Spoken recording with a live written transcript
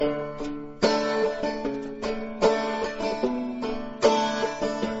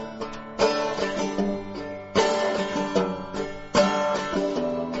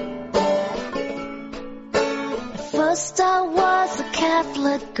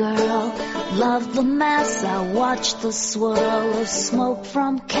girl. Love the mess, I watch the swirl of smoke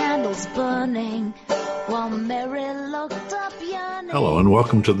from candles burning while Mary looked up yearning. Hello and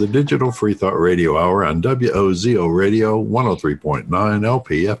welcome to the Digital Free Thought Radio Hour on WOZO Radio 103.9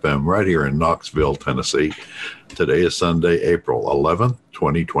 LPFM right here in Knoxville, Tennessee. Today is Sunday, April 11th,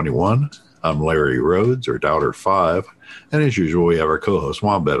 2021. I'm Larry Rhodes, or Doubter 5, and as usual, we have our co-host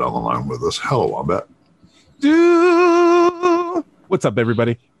Wombat on the line with us. Hello, Wombat. What's up,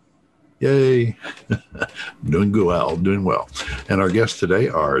 everybody? Yay. Doing well. And our guests today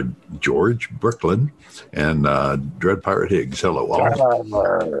are George Bricklin and Dread Pirate Higgs. Hello,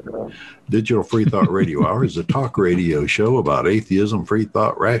 all. Digital Free Thought Radio Hour is a talk radio show about atheism, free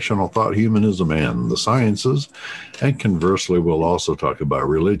thought, rational thought, humanism, and the sciences. And conversely, we'll also talk about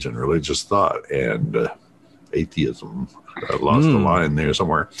religion, religious thought, and atheism. I lost the line there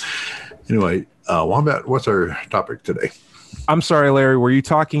somewhere. Anyway, Wombat, what's our topic today? I'm sorry, Larry. Were you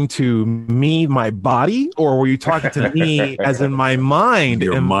talking to me, my body, or were you talking to me as in my mind?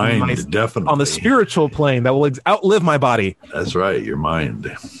 Your mind, definitely. On the spiritual plane that will outlive my body. That's right, your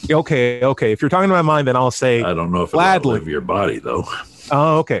mind. Okay. If you're talking to my mind, then I'll say I don't know if it'll outlive your body, though.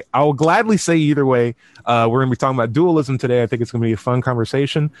 Oh, okay. I will gladly say either way. We're going to be talking about dualism today. I think it's going to be a fun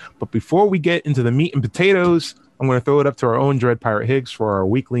conversation. But before we get into the meat and potatoes, I'm going to throw it up to our own Dread Pirate Higgs for our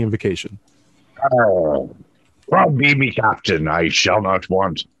weekly invocation. God be me captain, I shall not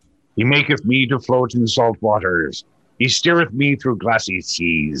want. He maketh me to float in salt waters. He steereth me through glassy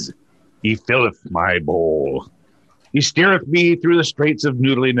seas. He filleth my bowl. He steereth me through the straits of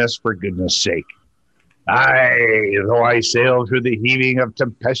noodliness for goodness sake. Aye, though I sail through the heaving of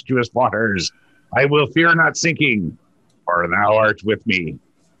tempestuous waters, I will fear not sinking, for thou art with me.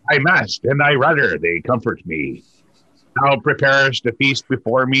 Thy mast and thy rudder, they comfort me. Thou preparest a feast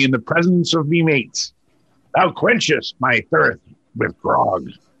before me in the presence of me mates. Thou quenchest my thirst with grog.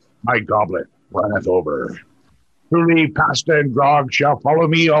 My goblet runneth over. Truly pasta and grog shall follow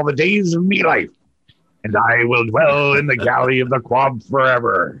me all the days of me life, and I will dwell in the galley of the quab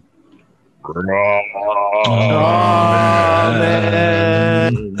forever.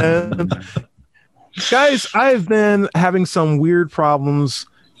 Amen. Guys, I've been having some weird problems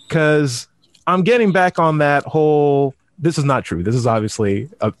because I'm getting back on that whole... This is not true. This is obviously,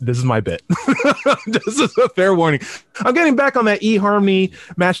 this is my bit. This is a fair warning. I'm getting back on that eHarmony,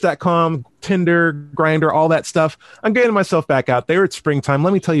 Match.com, Tinder, Grindr, all that stuff. I'm getting myself back out there. It's springtime.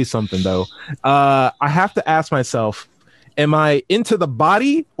 Let me tell you something, though. I have to ask myself, am I into the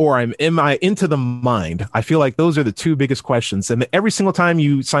body or am I into the mind? I feel like those are the two biggest questions. And every single time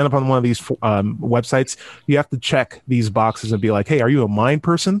you sign up on one of these websites, you have to check these boxes and be like, hey, are you a mind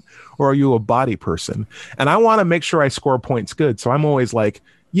person or are you a body person? And I want to make sure I score points good. So I'm always like,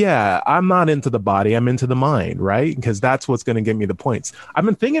 yeah, I'm not into the body. I'm into the mind, right? Because that's what's going to get me the points. I've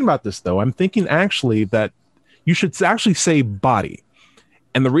been thinking about this, though. I'm thinking actually that you should actually say body.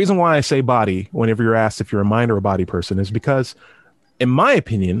 And the reason why I say body whenever you're asked if you're a mind or a body person is because, in my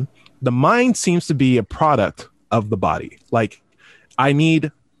opinion, the mind seems to be a product of the body. Like, I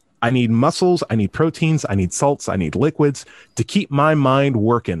need muscles, I need proteins, I need salts, I need liquids to keep my mind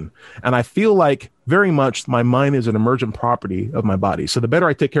working. And I feel like very much my mind is an emergent property of my body. So the better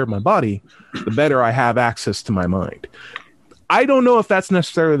I take care of my body, the better I have access to my mind. I don't know if that's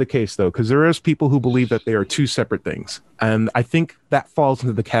necessarily the case, though, because there is people who believe that they are two separate things. And I think that falls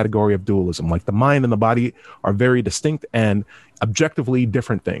into the category of dualism. Like the mind and the body are very distinct and objectively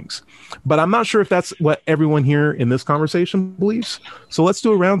different things. But I'm not sure if that's what everyone here in this conversation believes. So let's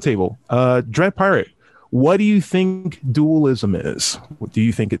do a roundtable. Dread Pirate, what do you think dualism is? Do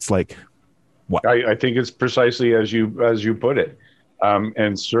you think it's like what? I think it's precisely as you put it.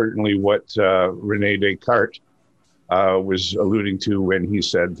 And certainly what Rene Descartes was alluding to when he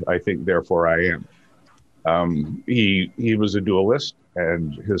said, I think, therefore I am. He was a dualist,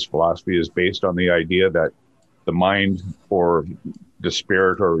 and his philosophy is based on the idea that the mind or the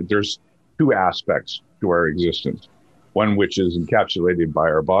spirit, or there's two aspects to our existence. One which is encapsulated by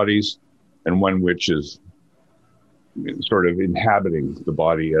our bodies, and one which is sort of inhabiting the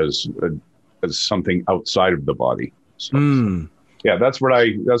body as something outside of the body. So, yeah, that's what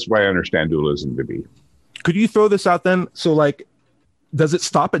I understand dualism to be. Could you throw this out then? So, like, does it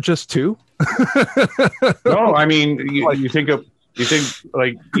stop at just two? No, I mean, you think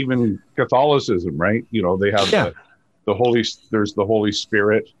like even Catholicism, right? You know, they have there's the Holy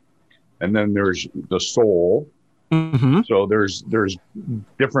Spirit, and then there's the soul. Mm-hmm. So there's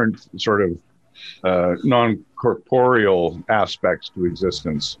different sort of non-corporeal aspects to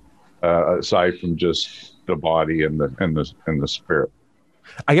existence aside from just the body and the spirit.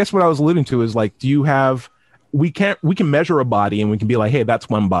 I guess what I was alluding to is, like, do you have we can measure a body and we can be like, hey, that's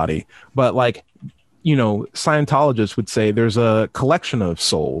one body. But like, Scientologists would say there's a collection of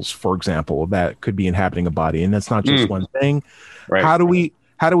souls, for example, that could be inhabiting a body, and that's not just one thing. Right. How do we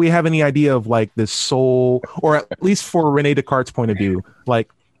have any idea of like this soul, or at least for Rene Descartes' point of view,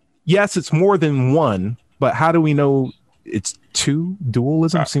 like, yes, it's more than one, but how do we know it's two?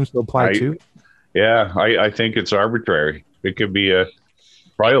 Dualism seems to apply to. Yeah, I think it's arbitrary. It could be a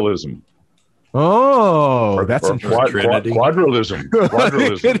trialism. Oh, that's quadralism.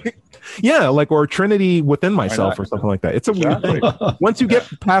 Quadralism. Yeah, like, or Trinity within myself or something like that. It's a weird thing. Once you get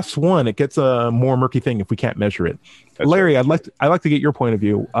past one, it gets a more murky thing if we can't measure it. That's Larry, right. I'd like to get your point of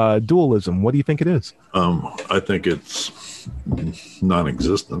view. Dualism, what do you think it is? I think it's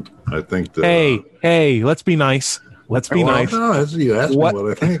non-existent. I think that. Hey, let's be nice. Let's be nice. No, you asked me what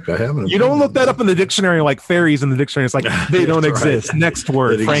I think. I haven't. You don't look that up in the dictionary like fairies in the dictionary. It's like they don't exist. Right. Next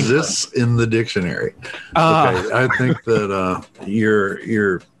word. It exists in the dictionary. Okay, I think that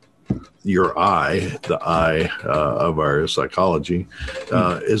your eye, the eye of our psychology,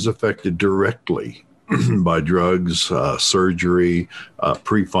 is affected directly by drugs, surgery,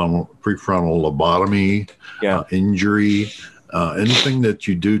 prefrontal lobotomy, injury. Anything that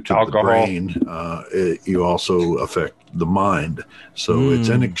you do to alcohol. The brain, you also affect the mind. So it's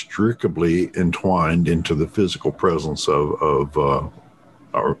inextricably entwined into the physical presence of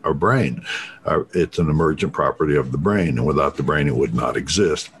our brain. It's an emergent property of the brain, and without the brain, it would not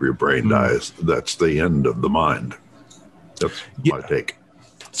exist. If your brain dies, that's the end of the mind. That's my take.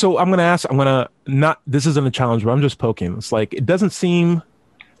 So this isn't a challenge, but I'm just poking. It's like, it doesn't seem.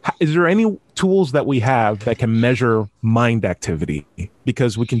 Is there any tools that we have that can measure mind activity?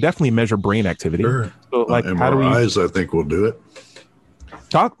 Because we can definitely measure brain activity. Sure. So, like, MRIs, how do we? I think will do it.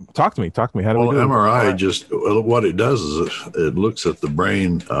 Talk to me. How do we do it? MRI what it does is it looks at the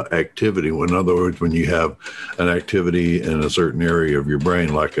brain activity. In other words, when you have an activity in a certain area of your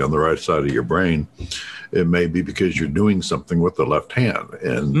brain, like on the right side of your brain, it may be because you're doing something with the left hand,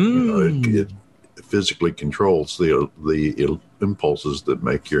 and it physically controls the impulses that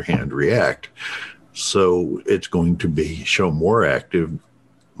make your hand react. So it's going to show more activity,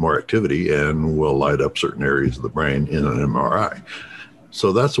 and will light up certain areas of the brain in an MRI.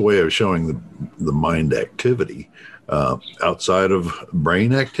 So that's a way of showing the mind activity. Outside of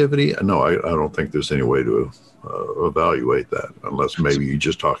brain activity, no, I don't think there's any way to evaluate that, unless maybe you're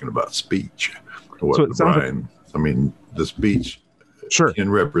just talking about speech. The speech can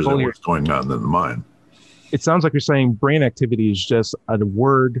represent what's going on in the mind. It sounds like you're saying brain activity is just a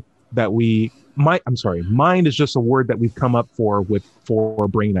word that mind is just a word that we've come up for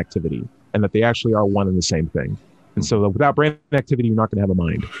brain activity, and that they actually are one and the same thing. And so without brain activity, you're not going to have a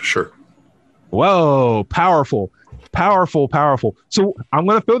mind. Sure. Whoa, powerful. So I'm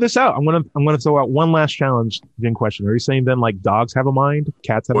going to throw this out. I'm going to throw out one last challenge question. Are you saying then, like, dogs have a mind?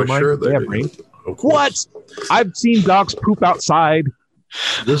 Cats have a mind? Sure, they have brains? What? I've seen dogs poop outside.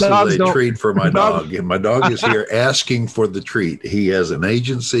 This is a treat for my dog. My dog is here asking for the treat. He has an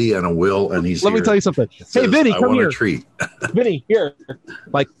agency and a will, and he's Let me tell you something. Hey, Vinny, come here. I want a treat. Vinny, here.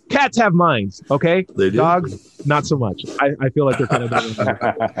 Like, cats have minds, okay? They do. Dogs, not so much. I feel like they're kind of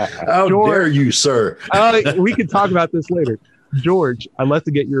How dare you, sir? We can talk about this later. George, I'd love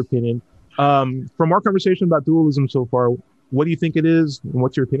to get your opinion. From our conversation about dualism so far, what do you think it is, and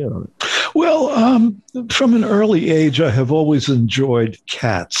what's your opinion on it? Well, from an early age, I have always enjoyed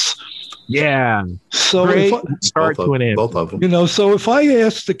cats. Yeah. So great start to an end. Both of them. So if I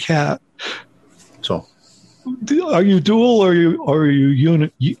asked the cat, are you dual or are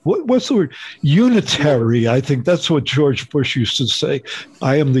you what's the word? Unitary. I think that's what George Bush used to say.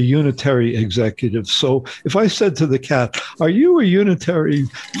 I am the unitary executive. So if I said to the cat, are you a unitary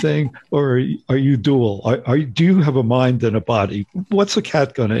thing or are you dual? Do you have a mind and a body? What's the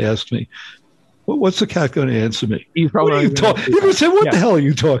cat going to ask me? What's the cat going to answer me? He's probably You're going to say, what the hell are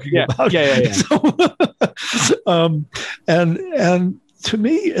you talking about? Yeah. So, and to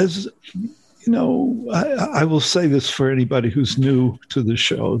me, as I will say this for anybody who's new to the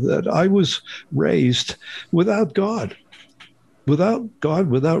show, that I was raised without God, without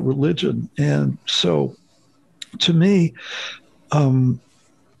religion. And so to me,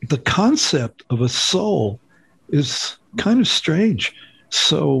 the concept of a soul is kind of strange.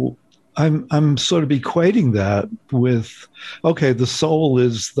 So I'm sort of equating that with, okay, the soul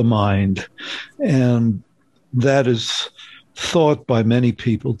is the mind, and that is thought by many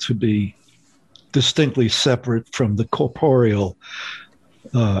people to be distinctly separate from the corporeal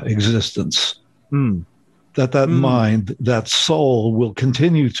existence. That mind, that soul, will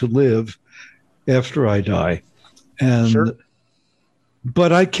continue to live after I die, and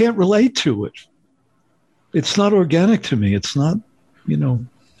but I can't relate to it. it's not organic to me. It's not,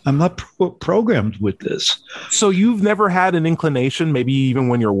 I'm not programmed with this. So you've never had an inclination, maybe even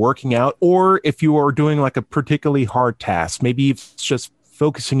when you're working out, or if you are doing like a particularly hard task, maybe it's just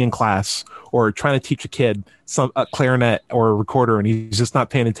focusing in class or trying to teach a kid a clarinet or a recorder and he's just not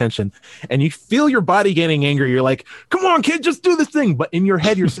paying attention, and you feel your body getting angry. You're like, come on, kid, just do this thing. But in your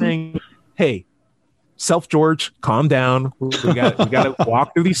head, you're saying, hey, George, calm down. We got to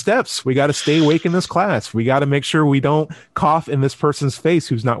walk through these steps. We got to stay awake in this class. We got to make sure we don't cough in this person's face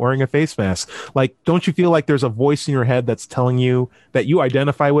who's not wearing a face mask. Like, don't you feel like there's a voice in your head that's telling you that you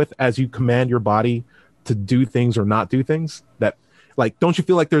identify with as you command your body to do things or not do things? That, like, don't you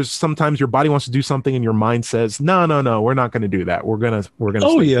feel like there's sometimes your body wants to do something and your mind says, no, we're not going to do that. We're gonna.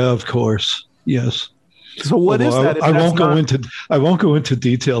 Oh yeah, of course, yes. So what is that? I won't go into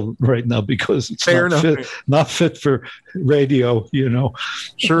detail right now because it's not fit for radio,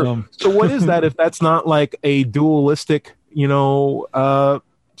 Sure. So what is that if that's not like a dualistic, set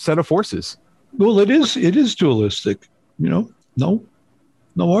of forces? Well, it is dualistic, No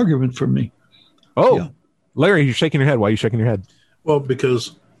argument from me. Oh, yeah. Larry, you're shaking your head. Why are you shaking your head? Well,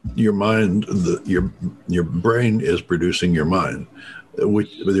 because your mind, your brain is producing your mind,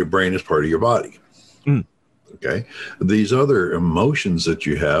 which your brain is part of your body. Mm. Okay. These other emotions that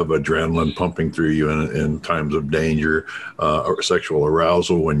you have, adrenaline pumping through you in times of danger, or sexual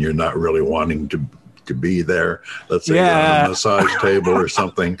arousal when you're not really wanting to be there. Let's say you're on a massage table or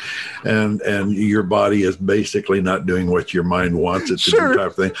something, and your body is basically not doing what your mind wants it to do, type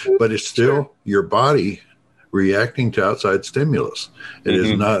of thing. But it's still your body reacting to outside stimulus. It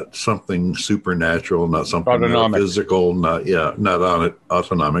is not something supernatural, not something physical, not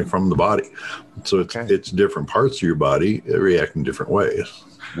autonomic from the body. So it's different parts of your body reacting different ways.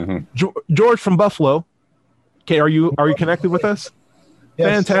 Mm-hmm. George from Buffalo. Okay, are you connected with us?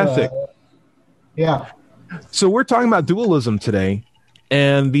 Yes, fantastic. Yeah. So we're talking about dualism today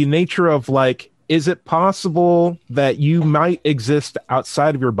and the nature of, like, is it possible that you might exist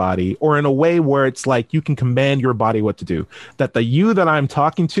outside of your body or in a way where it's like you can command your body what to do? That the you that I'm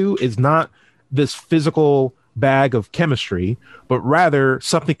talking to is not this physical bag of chemistry, but rather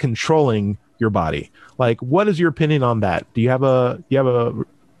something controlling your body. Like, what is your opinion on that? Do you have a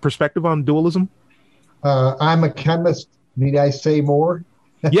perspective on dualism? I'm a chemist. Need I say more?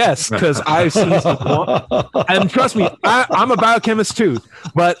 Yes, because I've seen and trust me, I'm a biochemist too,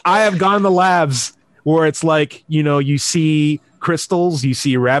 but I have gone to labs where it's like, you see crystals, you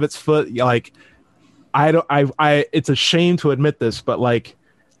see rabbit's foot. Like, it's a shame to admit this, but like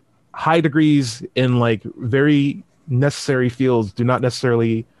high degrees in like very necessary fields do not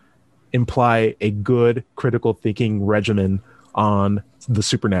necessarily imply a good critical thinking regimen on the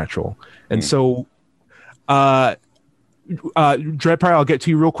supernatural. And so, Dread Pirate, I'll get to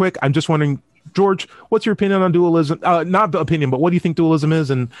you real quick. I'm just wondering, George, what's your opinion on dualism? Not the opinion, but what do you think dualism is?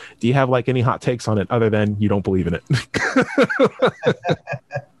 And do you have like any hot takes on it other than you don't believe in it?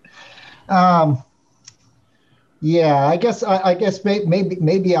 Yeah, I guess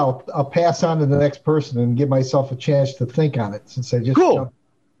maybe I'll pass on to the next person and give myself a chance to think on it, since I just cool.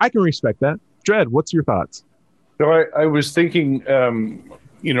 I can respect that. Dread, what's your thoughts? So I was thinking,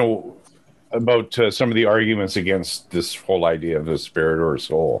 about some of the arguments against this whole idea of a spirit or a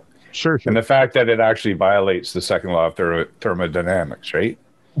soul. Sure. And the fact that it actually violates the second law of thermodynamics, right?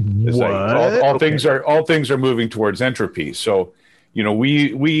 It's like all things are moving towards entropy. So,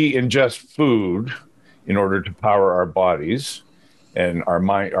 we ingest food in order to power our bodies, and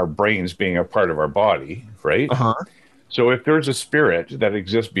our brains being a part of our body, right? Uh-huh. So if there's a spirit that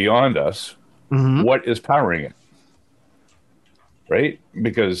exists beyond us, what is powering it? Right?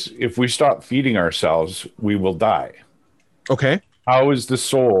 Because if we stop feeding ourselves, we will die. Okay. How is the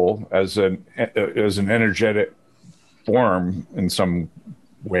soul as an energetic form in some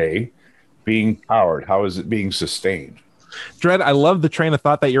way being powered? How is it being sustained? Dread, I love the train of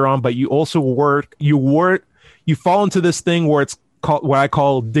thought that you're on, but you also you fall into this thing where it's called, what I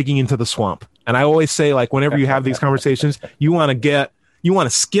call digging into the swamp. And I always say, like, whenever you have these conversations, you want to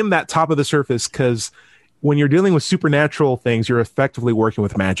skim that top of the surface, because when you're dealing with supernatural things, you're effectively working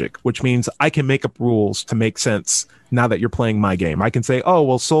with magic, which means I can make up rules to make sense now that you're playing my game. I can say, oh,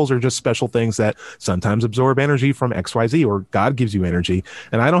 well, souls are just special things that sometimes absorb energy from XYZ, or God gives you energy.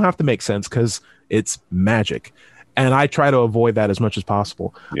 And I don't have to make sense because it's magic. And I try to avoid that as much as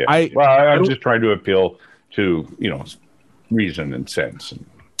possible. Yeah. I'm just trying to appeal to, reason and sense.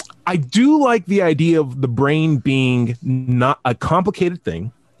 I do like the idea of the brain being not a complicated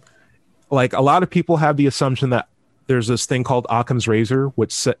thing. Like, a lot of people have the assumption that there's this thing called Occam's razor,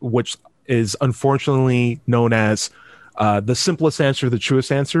 which is unfortunately known as the simplest answer, the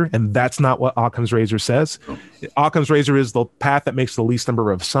truest answer, and that's not what Occam's razor says. Occam's razor is the path that makes the least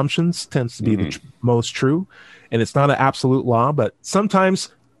number of assumptions tends to be the most true, and it's not an absolute law, but sometimes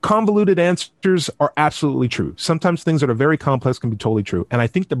convoluted answers are absolutely true. Sometimes things that are very complex can be totally true, and I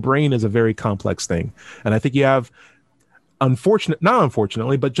think the brain is a very complex thing, and I think you have not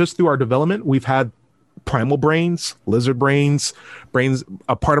unfortunately, but just through our development, we've had primal brains, lizard brains,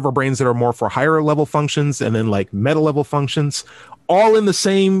 a part of our brains that are more for higher level functions, and then like meta level functions, all in the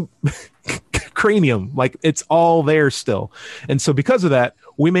same cranium. Like it's all there still. And so because of that,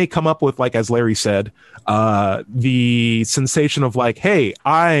 we may come up with, like, as Larry said, the sensation of like, hey,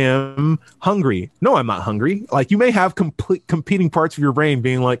 I am hungry. No, I'm not hungry. Like you may have competing parts of your brain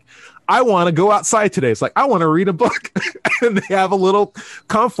being like, I want to go outside today. It's like, I want to read a book. And they have a little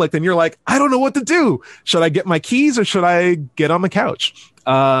conflict. And you're like, I don't know what to do. Should I get my keys or should I get on the couch?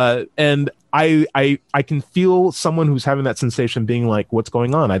 And I can feel someone who's having that sensation being like, what's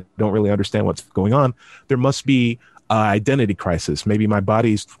going on? I don't really understand what's going on. There must be identity crisis. Maybe my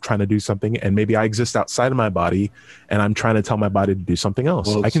body's trying to do something, and maybe I exist outside of my body, and I'm trying to tell my body to do something else.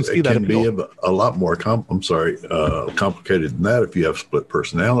 Well, I can see that. It can be a lot more complicated than that. If you have split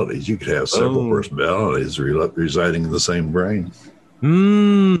personalities, you could have several personalities residing in the same brain.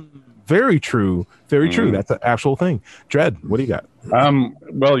 Very true. Very true. That's an actual thing. Dread, what do you got?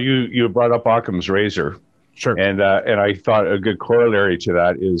 Well, you brought up Occam's razor. Sure. And I thought a good corollary to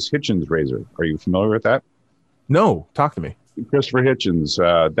that is Hitchens' razor. Are you familiar with that? No, talk to me. Christopher Hitchens,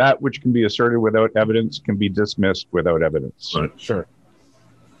 that which can be asserted without evidence can be dismissed without evidence. Right.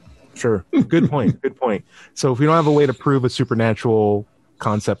 Sure. Good point. Good point. So if we don't have a way to prove a supernatural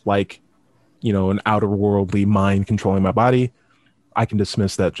concept like, an outer worldly mind controlling my body, I can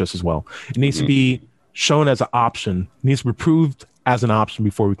dismiss that just as well. It needs to be shown as an option. It needs to be proved as an option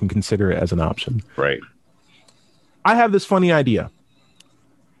before we can consider it as an option. Right. I have this funny idea.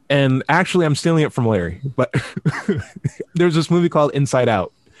 And actually, I'm stealing it from Larry, but there's this movie called Inside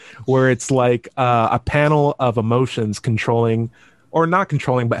Out, where it's like a panel of emotions controlling, or not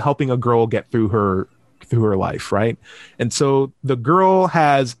controlling, but helping a girl get through her life, right? And so the girl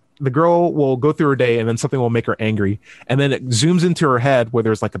will go through her day, and then something will make her angry, and then it zooms into her head where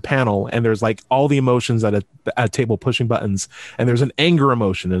there's like a panel, and there's like all the emotions at a table pushing buttons, and there's an anger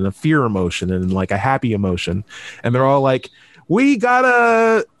emotion and a fear emotion and like a happy emotion, and they're all like,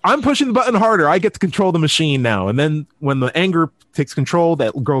 I'm pushing the button harder. I get to control the machine now. And then when the anger takes control,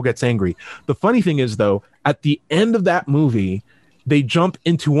 that girl gets angry. The funny thing is, though, at the end of that movie, they jump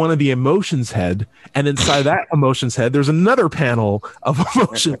into one of the emotions head, and inside that emotions head, there's another panel of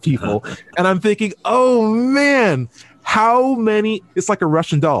emotion people. And I'm thinking, oh man, it's like a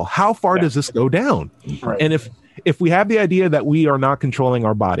Russian doll. How far does this go down? Right. And if we have the idea that we are not controlling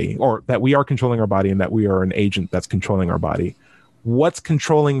our body, or that we are controlling our body and that we are an agent that's controlling our body, what's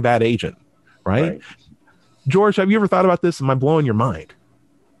controlling that agent, right? George, have you ever thought about this? Am I blowing your mind?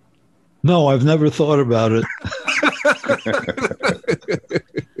 No, I've never thought about it.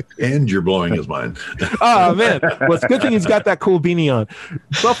 And you're blowing his mind. Oh, man. Well, it's a good thing he's got that cool beanie on.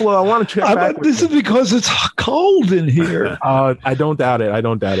 Buffalo, I want to check back. This is because it's cold in here. I don't doubt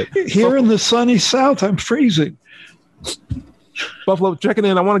it. Here in the sunny South, I'm freezing. Buffalo, checking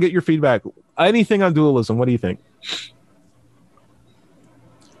in. I want to get your feedback. Anything on dualism? What do you think?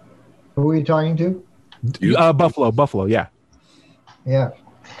 Who are you talking to? Buffalo. Yeah. Yeah.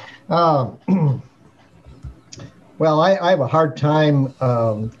 Well, I have a hard time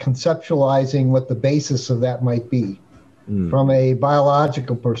conceptualizing what the basis of that might be from a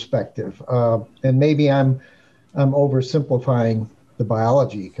biological perspective. And maybe I'm oversimplifying the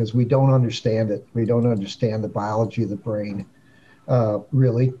biology because we don't understand it. We don't understand the biology of the brain,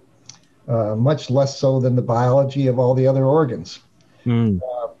 really, much less so than the biology of all the other organs.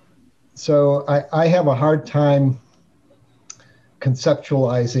 So I have a hard time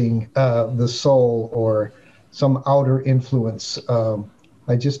conceptualizing the soul or some outer influence.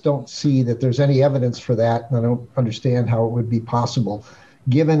 I just don't see that there's any evidence for that, and I don't understand how it would be possible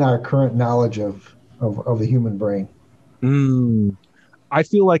given our current knowledge of the human brain. I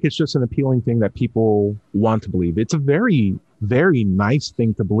feel like it's just an appealing thing that people want to believe. It's a very, very nice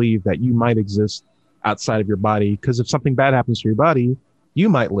thing to believe that you might exist outside of your body, because if something bad happens to your body, you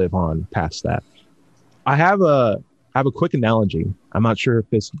might live on past that. I have a quick analogy. I'm not sure if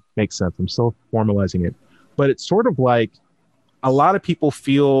this makes sense. I'm still formalizing it. But it's sort of like a lot of people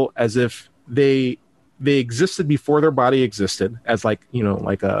feel as if they existed before their body existed, as like,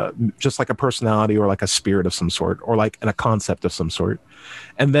 just like a personality or like a spirit of some sort, or like a concept of some sort.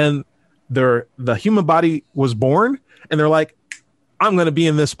 And then the human body was born, and they're like, I'm going to be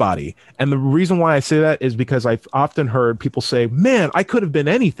in this body. And the reason why I say that is because I've often heard people say, man, I could have been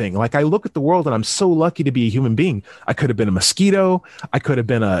anything. Like, I look at the world and I'm so lucky to be a human being. I could have been a mosquito. I could have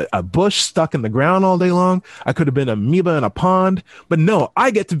been a bush stuck in the ground all day long. I could have been an amoeba in a pond. But no,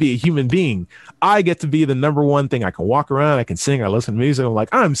 I get to be a human being. I get to be the number one thing. I can walk around. I can sing. I listen to music. I'm like,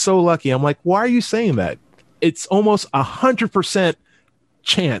 I'm so lucky. I'm like, why are you saying that? It's almost 100%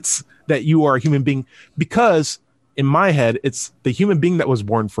 chance that you are a human being, because in my head, it's the human being that was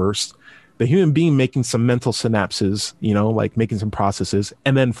born first, the human being making some mental synapses, like making some processes,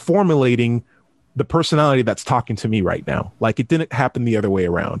 and then formulating the personality that's talking to me right now. Like, it didn't happen the other way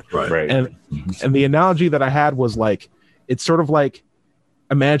around. Right. And the analogy that I had was like, it's sort of like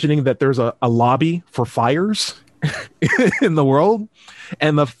imagining that there's a lobby for fires in the world,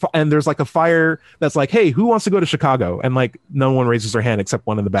 and there's like a fire that's like, hey, who wants to go to Chicago? And like, no one raises their hand except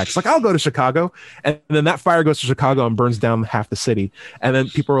one in the back. It's like, I'll go to Chicago. And then that fire goes to Chicago and burns down half the city. And then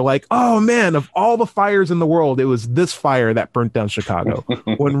people are like, oh man, of all the fires in the world, it was this fire that burnt down Chicago.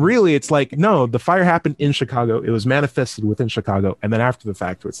 When really it's like, no, the fire happened in Chicago. It was manifested within Chicago. And then after the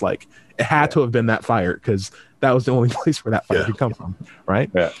fact, it's like, it had to have been that fire, because that was the only place where that fire could come from.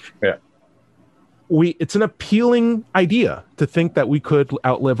 Right. Yeah. It's an appealing idea to think that we could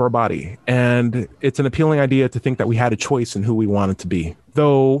outlive our body. And it's an appealing idea to think that we had a choice in who we wanted to be.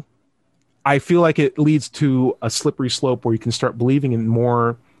 Though I feel like it leads to a slippery slope where you can start believing in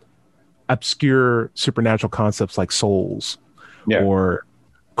more obscure supernatural concepts like souls or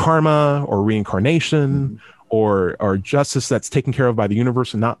karma or reincarnation or justice that's taken care of by the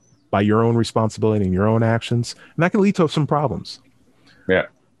universe and not by your own responsibility and your own actions. And that can lead to some problems. Yeah.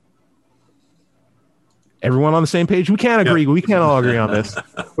 Everyone on the same page? We can't agree. We can't all agree on this.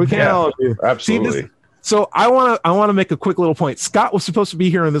 We can't all agree. Absolutely. So I want to make a quick little point. Scott was supposed to be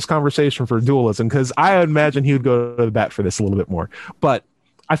here in this conversation for dualism, because I would imagine he would go to the bat for this a little bit more. But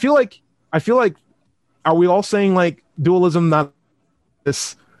I feel like, are we all saying like dualism, not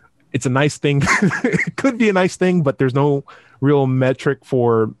this? It's a nice thing. It could be a nice thing, but there's no real metric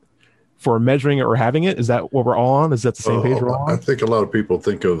for measuring it or having it. Is that what we're all on? Is that the same page we're all on? I think a lot of people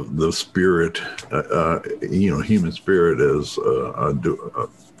think of the spirit, human spirit as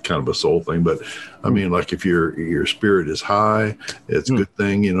kind of a soul thing. But I mean, like, if your spirit is high, it's a good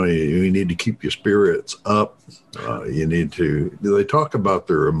thing. You need to keep your spirits up. They talk about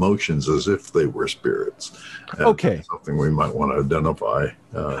their emotions as if they were spirits. Okay. That's something we might want to identify.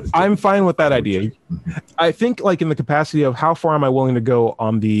 I'm fine with that idea. I think, like, in the capacity of how far am I willing to go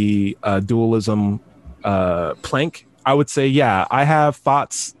on the dualism plank, I would say, yeah, I have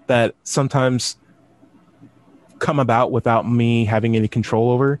thoughts that sometimes come about without me having any control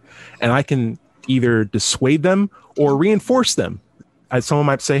over, and I can either dissuade them or reinforce them. Someone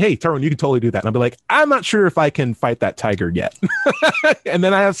might say, hey, Tyrone, you can totally do that. And I'll be like, I'm not sure if I can fight that tiger yet. And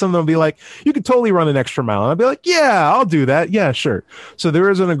then I have someone be like, you could totally run an extra mile. And I'll be like, yeah, I'll do that. Yeah, sure. So there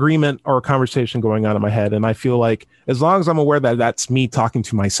is an agreement or a conversation going on in my head. And I feel like as long as I'm aware that that's me talking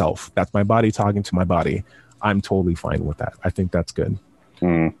to myself, that's my body talking to my body, I'm totally fine with that. I think that's good.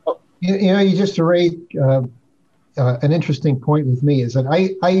 You just raised an interesting point with me is that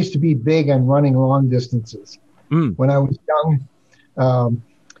I used to be big on running long distances when I was young.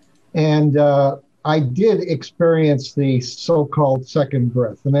 I did experience the so-called second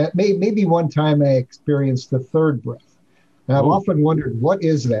breath. And maybe one time I experienced the third breath. And I've often wondered, what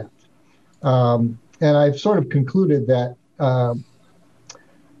is that? And I've sort of concluded that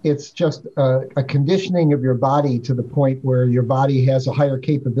it's just a conditioning of your body to the point where your body has a higher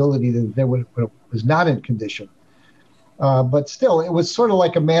capability than when it was not in condition. But still, it was sort of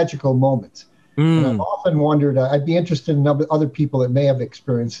like a magical moment. And I've often wondered, I'd be interested in other people that may have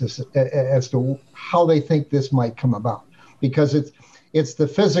experienced this as to how they think this might come about, because it's the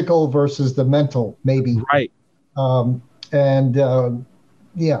physical versus the mental, maybe. Right.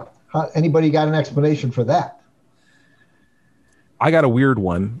 Anybody got an explanation for that? I got a weird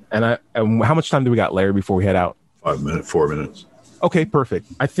one. And how much time do we got, Larry, before we head out? 4 minutes. Okay, perfect.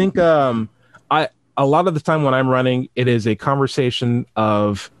 I think a lot of the time when I'm running, it is a conversation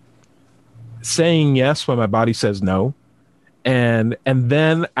of saying yes when my body says no, and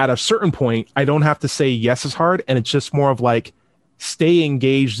then at a certain point I don't have to say yes as hard, and it's just more of like stay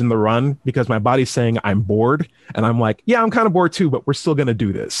engaged in the run because my body's saying I'm bored, and I'm like, yeah, I'm kind of bored too, but we're still going to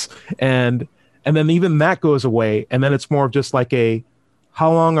do this, and then even that goes away, and then it's more of just like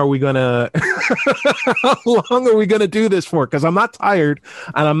how long are we gonna do this for? Because I'm not tired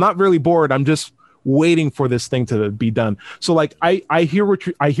and I'm not really bored. I'm just waiting for this thing to be done. So like I hear what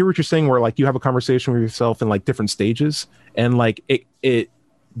you're saying, where like you have a conversation with yourself in like different stages, and like it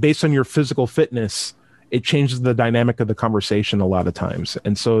based on your physical fitness, it changes the dynamic of the conversation a lot of times.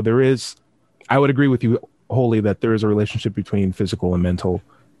 And so I would agree with you wholly that there is a relationship between physical and mental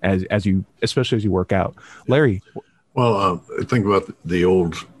as you, especially as you work out. Larry. Well, think about the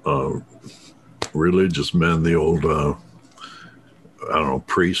old religious men, the old,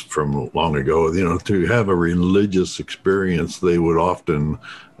 priests from long ago. To have a religious experience, they would often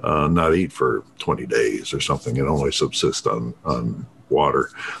not eat for 20 days or something and only subsist on water.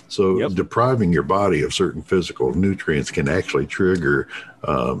 So depriving your body of certain physical nutrients can actually trigger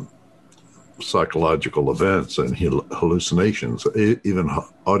psychological events and hallucinations, even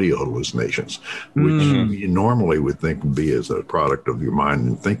audio hallucinations, which you normally would think would be as a product of your mind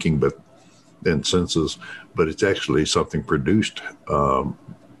and thinking, and senses, but it's actually something produced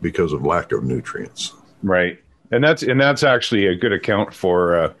because of lack of nutrients. Right, and that's actually a good account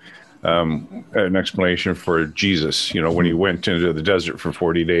for an explanation for Jesus. When he went into the desert for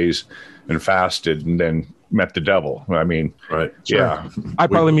 40 days and fasted, and then met the devil. I mean, right? Yeah, I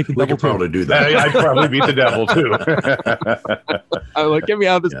probably meet the devil. We could probably do that. I'd probably meet the devil too. I'm like, get me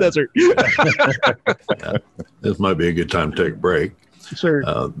out of this desert. This might be a good time to take a break. Sure.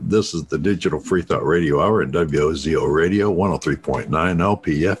 This is the Digital Free Thought Radio Hour at WOZO Radio 103.9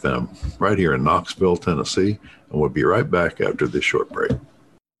 LPFM right here in Knoxville, Tennessee. And we'll be right back after this short break.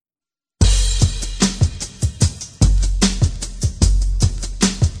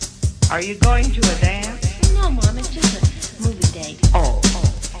 Are you going to a dance? No, Mom, it's just a movie date. Oh.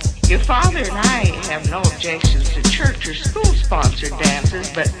 Your father and I have no objections to church or school-sponsored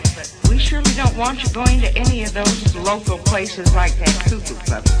dances, but we surely don't want you going to any of those local places like that Cuckoo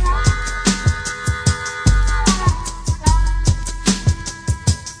Club.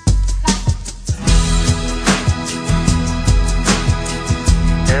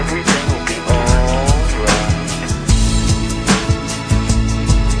 Everything will be alright.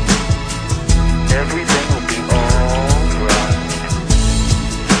 Everything will be alright.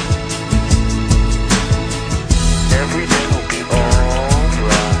 Everything will be alright.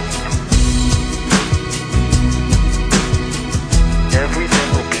 Everything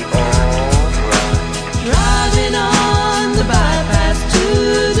will be alright. Driving on the bypass to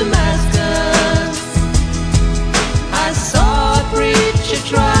Damascus, I saw a preacher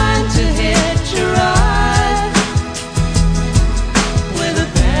trying to hitch a ride with a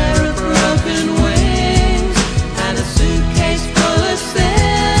pair of broken wings and a suitcase full of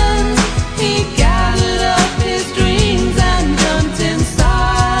sins. He gathered up his dreams and jumped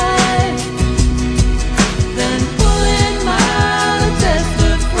inside, then pulling out a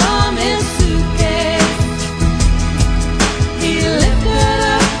tester from his suitcase, he lifted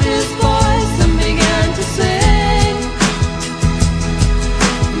up his voice and began to sing.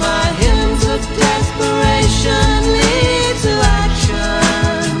 My hymns of desperation lead to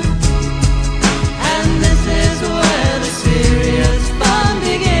action, and this is where the serious fun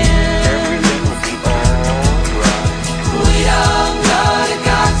begins. Everything will be alright. We don't go to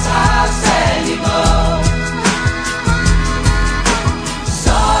God's house anymore.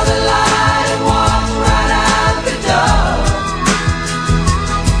 Saw the light and walked right out the door.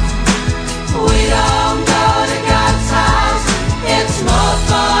 We don't go to God's house. It's more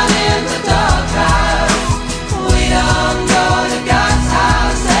fun in the doghouse. We don't go to God's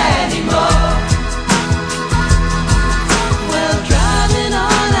house anymore. Well, driving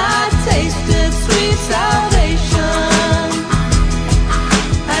on, I tasted sweet salvation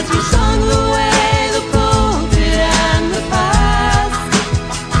as we sung away the pulpit and the past.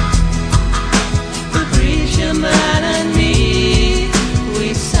 Lucretia, man, and me, we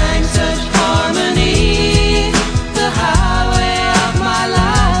sang such harmony. The highway of my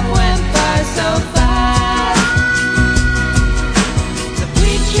life went by so fast. The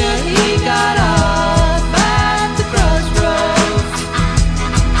preacher, he got off at the crossroads.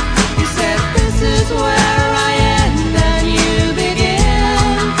 He said, this is where I end and you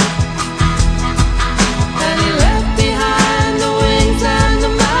begin. And he left behind the wings and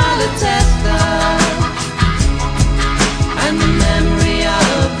the malatesta, and the memory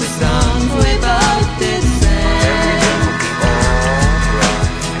of the songs we both did sing.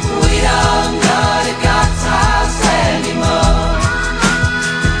 We don't go to God's house anymore.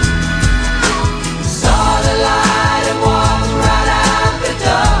 Saw the light and walked right out the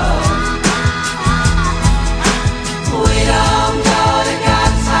door. We don't go to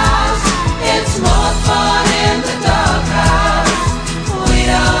God's house. It's more fun in the doghouse. We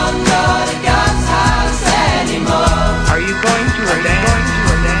don't go to God's house anymore. Are you going to a dance?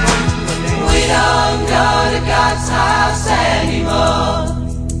 We don't go to God's house anymore.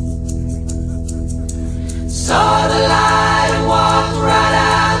 Saw the light and walked right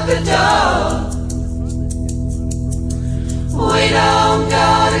out the door.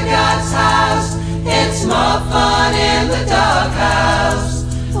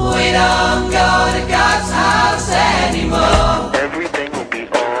 We don't go to God's house anymore. Everything will be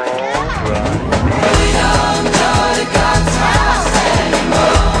alright. We don't go to God's house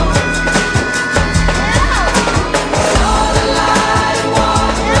anymore. Saw the light and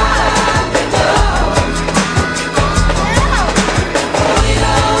walked right out the door. We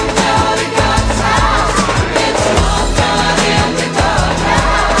don't go to God's house. It's more fun in the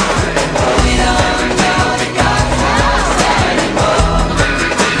doghouse. We don't go to God's house anymore.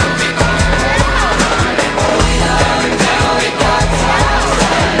 We don't go to God's house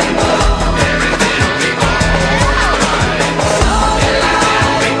anymore. Saw the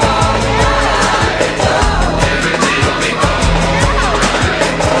light and walked right out the door.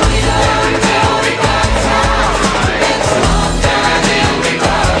 We don't go to God's house. It's more fun in the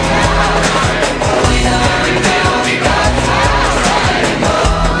doghouse. We don't go to God's house anymore.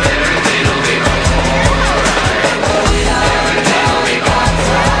 We don't go to God's house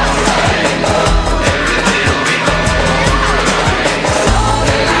anymore. Saw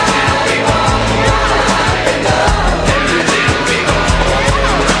the light and walked right out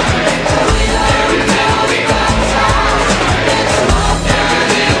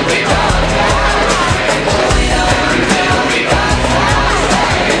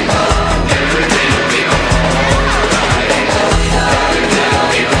door. We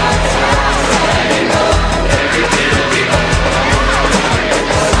don't go to God's house. It's more fun in the doghouse. We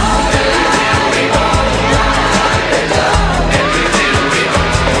don't go to God's house anymore. We don't go to God's house anymore. Saw the light and walked right out the door. We don't go to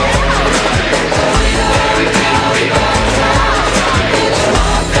God's house. It's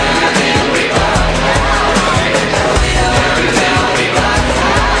more fun in the doghouse. We don't go to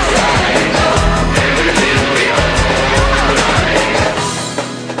God's house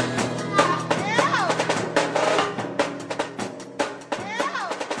anymore.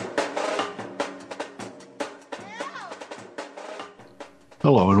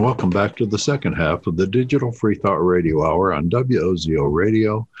 Hello, and welcome back to the second half of the Digital Free Thought Radio Hour on WOZO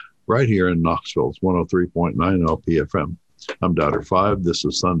Radio, right here in Knoxville's 103.9 LPFM. I'm Doubter 5. This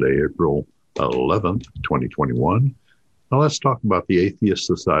is Sunday, April 11th, 2021. Now let's talk about the Atheist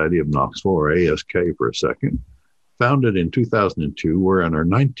Society of Knoxville, or ASK, for a second. Founded in 2002, we're in our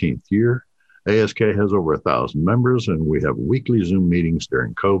 19th year. ASK has over 1,000 members, and we have weekly Zoom meetings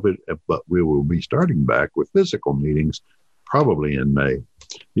during COVID, but we will be starting back with physical meetings probably in May.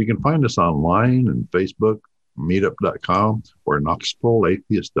 You can find us online and Facebook, meetup.com, or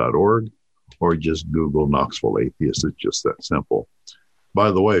knoxvilleatheist.org, or just Google Knoxville Atheist. It's just that simple.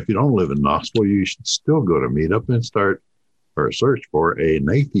 By the way, if you don't live in Knoxville, you should still go to Meetup and start or search for an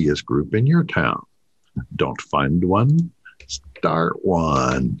atheist group in your town. Don't find one, start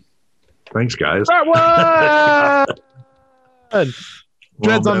one. Thanks, guys. Start one!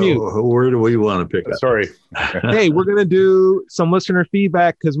 Dread's on mute. Where do we want to pick up? Sorry. Hey, we're going to do some listener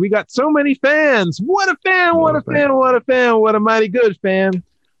feedback because we got so many fans. What a fan, what a fan, what a fan, what a mighty good fan.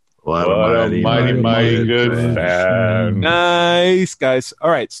 What a mighty good fan. Nice, guys.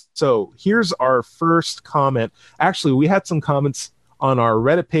 All right, so here's our first comment. Actually, we had some comments on our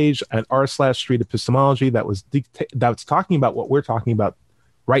Reddit page at r/street epistemology that was talking about what we're talking about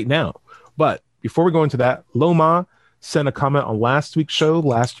right now. But before we go into that, Loma sent a comment on last week's show.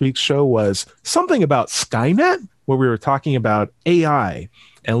 Last week's show was something about Skynet, where we were talking about AI.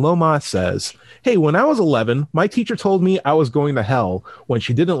 And Loma says, hey, when I was 11, my teacher told me I was going to hell when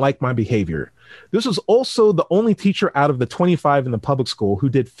she didn't like my behavior. This was also the only teacher out of the 25 in the public school who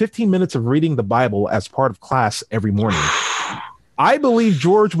did 15 minutes of reading the Bible as part of class every morning. I believe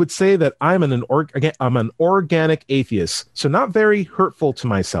George would say that I'm an organic atheist, so not very hurtful to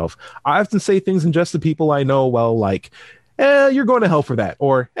myself. I often say things in jest to people I know well, like, you're going to hell for that,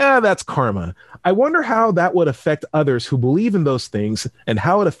 or that's karma. I wonder how that would affect others who believe in those things and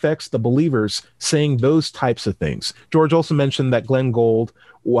how it affects the believers saying those types of things. George also mentioned that Glenn Gould,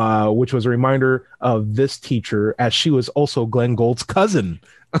 which was a reminder of this teacher, as she was also Glenn Gould's cousin.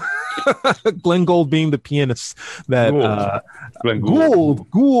 Glenn Gould being the pianist that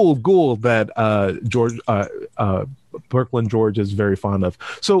Gould that George Brooklyn George is very fond of.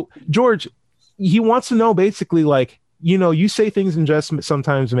 So George, he wants to know basically, like, you know, you say things in jest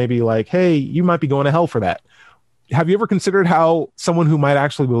sometimes, maybe like, hey, you might be going to hell for that. Have you ever considered how someone who might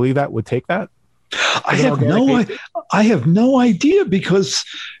actually believe that would take that? I have no idea, because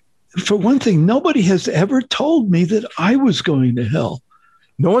for one thing, nobody has ever told me that I was going to hell.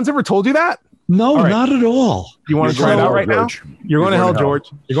 No one's ever told you that? No, right. Not at all. You want to try it out right now? You're going to hell, George.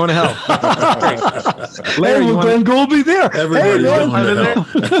 You're going to hell. Larry, will Glenn Gould be there? Everybody's going to hell.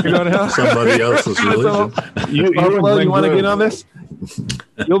 You're going to hell? Somebody else's religion. You want to get on this?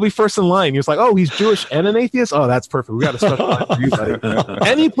 You'll be first in line. You're like, oh, he's Jewish and an atheist. Oh, that's perfect. We got a special line for you, buddy.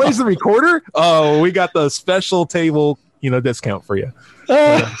 And he plays the recorder. Oh, we got the special table, discount for you.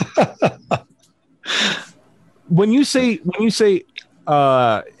 When you say,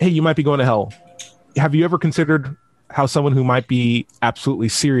 hey, you might be going to hell. Have you ever considered how someone who might be absolutely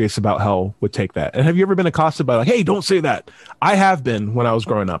serious about hell would take that? And have you ever been accosted by hey, don't say that? I have been when I was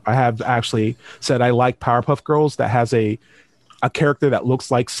growing up. I have actually said I like Powerpuff Girls that has a character that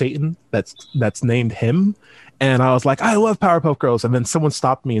looks like Satan that's named him. And I was like, I love Powerpuff Girls. And then someone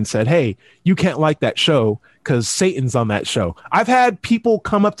stopped me and said, hey, you can't like that show because Satan's on that show. I've had people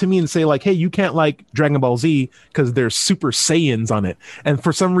come up to me and say hey, you can't like Dragon Ball Z because there's Super Saiyans on it. And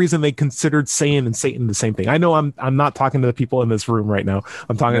for some reason they considered Saiyan and Satan the same thing. I know I'm not talking to the people in this room right now.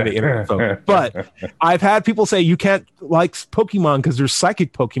 I'm talking to the internet folks. But I've had people say you can't like Pokemon because there's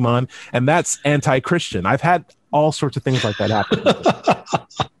psychic Pokemon and that's anti-Christian. I've had all sorts of things like that happen.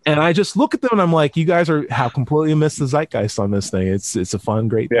 And I just look at them and I'm like, you guys have completely missed the zeitgeist on this thing. It's a fun,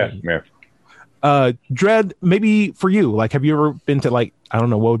 great thing. Yeah. Dread, maybe for you, have you ever been to I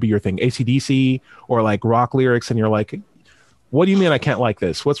don't know, what would be your thing? AC/DC or rock lyrics, and you're like, what do you mean I can't like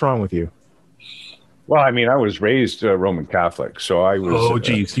this? What's wrong with you? Well, I mean, I was raised Roman Catholic, so I was. Oh,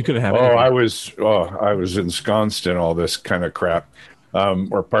 geez, you couldn't have. I was ensconced in all this kind of crap.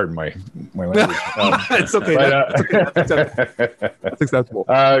 Or pardon my language. It's okay. That's acceptable.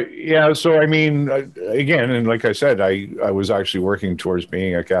 Yeah. So I mean, again, and like I said, I was actually working towards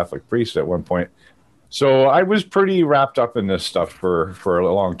being a Catholic priest at one point. So I was pretty wrapped up in this stuff for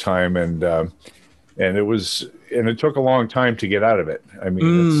a long time, and it took a long time to get out of it. I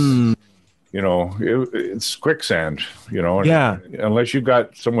mean, it's quicksand. Yeah. Unless you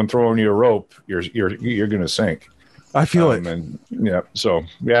got someone throwing you a rope, you're going to sink. I feel it. And so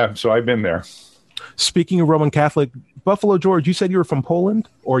I've been there. Speaking of Roman Catholic, Buffalo George, you said you were from Poland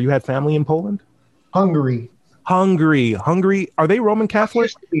or you had family in Poland? Hungary. Are they Roman Catholic?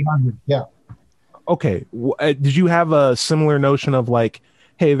 Used to be Hungary. Yeah. Okay. Did you have a similar notion of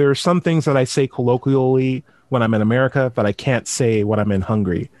hey, there are some things that I say colloquially when I'm in America that I can't say when I'm in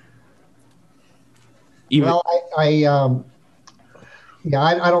Hungary? Well, I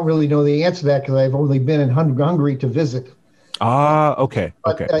don't really know the answer to that because I've only been in Hungary to visit. Okay.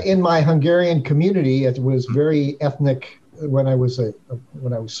 But in my Hungarian community, it was very ethnic when I was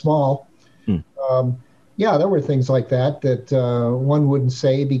small. There were things like that one wouldn't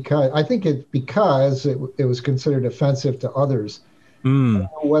say because it was considered offensive to others. I don't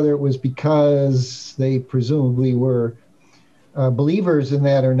know whether it was because they presumably were believers in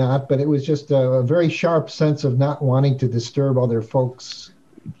that or not, but it was just a very sharp sense of not wanting to disturb other folks.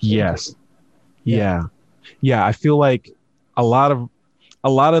 Yes. Yeah. I feel like a lot of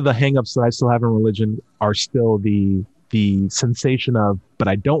the hangups that I still have in religion are still the sensation of, but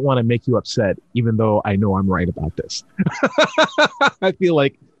I don't want to make you upset, even though I know I'm right about this. I feel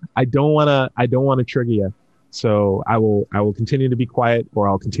like I don't want to trigger you. So I will continue to be quiet, or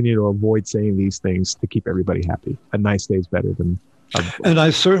I'll continue to avoid saying these things to keep everybody happy. A nice day is better than. And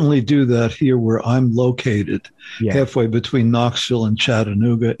I certainly do that here where I'm located, halfway between Knoxville and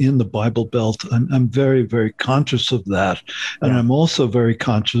Chattanooga in the Bible Belt. I'm very, very conscious of that. And I'm also very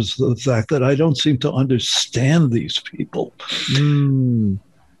conscious of the fact that I don't seem to understand these people. I'm,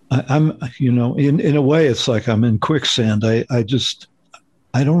 in a way, it's like I'm in quicksand. I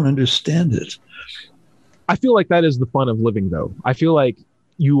don't understand it. I feel like that is the fun of living, though. I feel like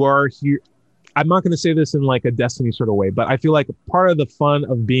you are here. I'm not going to say this in a Destiny sort of way, but I feel like part of the fun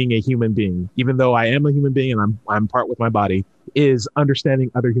of being a human being, even though I am a human being and I'm part with my body, is understanding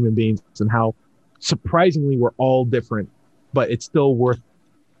other human beings and how surprisingly we're all different, but it's still worth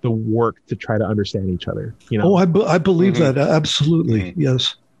the work to try to understand each other. Oh, I believe that. Absolutely.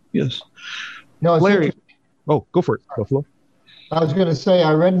 Yes. No, Larry. Oh, go for it, Buffalo. I was going to say,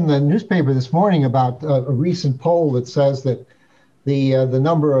 I read in the newspaper this morning about a recent poll that says that the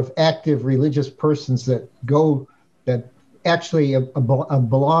number of active religious persons that actually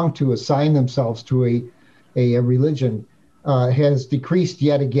belong to, assign themselves to a religion has decreased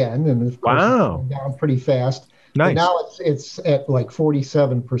yet again, and of course it's down pretty fast. Nice. And now it's at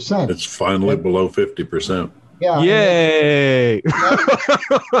 47%. It's finally below 50%. Yeah. Yay!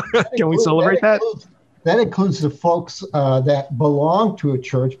 Can we celebrate that? That includes the folks that belong to a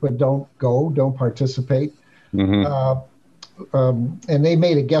church but don't participate. Mm-hmm. And they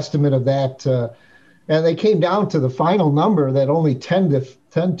made a guesstimate of that, and they came down to the final number that only 10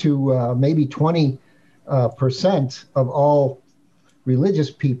 to maybe 20% of all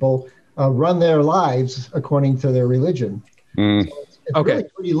religious people run their lives according to their religion. So it's really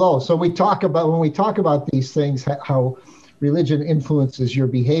pretty low. So when we talk about these things, how religion influences your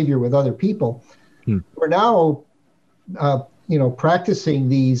behavior with other people. We're now, practicing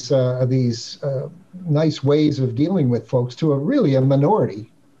these nice ways of dealing with folks to really a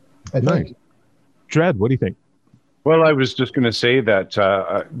minority, I think. Dread, what do you think? Well, I was just going to say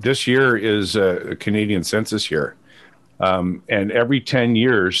that this year is a Canadian census year. And every 10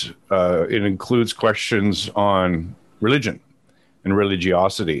 years, it includes questions on religion and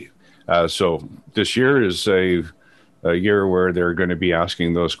religiosity. So this year is a year where they're going to be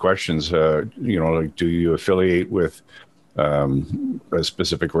asking those questions, like, do you affiliate with a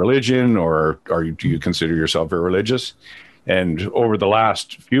specific religion, or do you consider yourself irreligious? And over the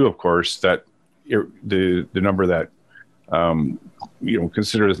last few, of course, that the number that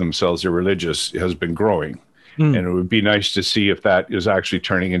considers themselves irreligious has been growing. And it would be nice to see if that is actually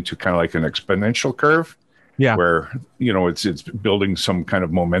turning into kind of like an exponential curve, where it's building some kind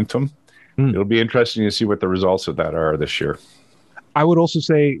of momentum. It'll be interesting to see what the results of that are this year. I would also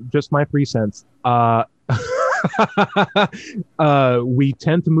say, just my 3 cents, we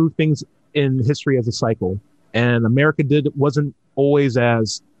tend to move things in history as a cycle, and America wasn't always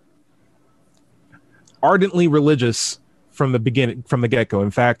as ardently religious from the beginning, from the get-go. In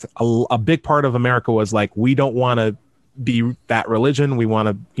fact, a big part of America was like, we don't want to be that religion. We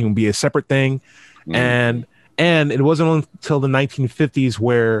want to be a separate thing. And it wasn't until the 1950s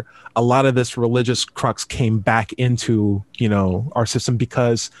where a lot of this religious crux came back into, our system,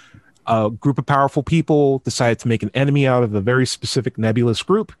 because a group of powerful people decided to make an enemy out of a very specific nebulous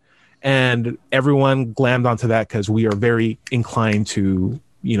group. And everyone glammed onto that because we are very inclined to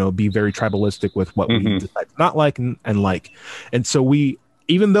be very tribalistic with what we decide to not like and like. And so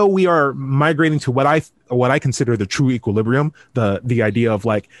even though we are migrating to what I consider the true equilibrium, the idea of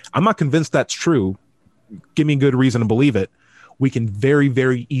like, I'm not convinced that's true, give me good reason to believe it, we can very,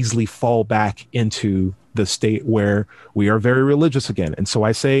 very easily fall back into the state where we are very religious again. And so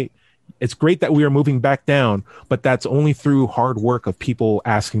I say, it's great that we are moving back down, but that's only through hard work of people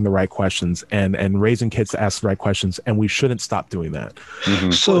asking the right questions and raising kids to ask the right questions. And we shouldn't stop doing that.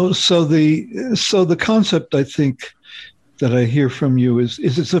 So the concept, I think, that I hear from you is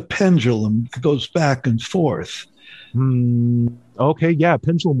it's a pendulum that goes back and forth. Okay, yeah,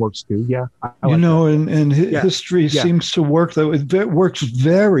 pendulum works too. Yeah, I like and history seems to work though. It works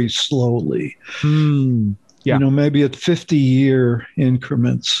very slowly. Yeah, maybe at 50-year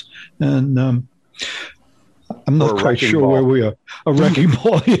increments, and I'm not quite sure where we are. A wrecking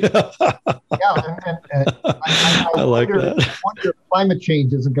ball, yeah. I like that. I wonder if climate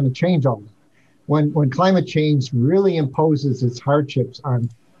change isn't going to change all that. When climate change really imposes its hardships on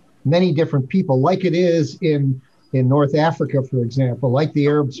many different people, like it is in North Africa, for example, like the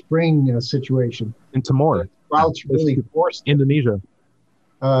Arab Spring situation. In Timor. Droughts really forced Indonesia.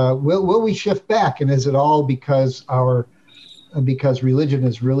 Will we shift back, and is it all because religion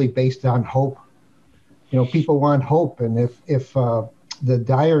is really based on hope? People want hope, and if the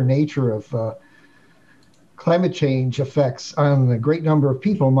dire nature of climate change effects on a great number of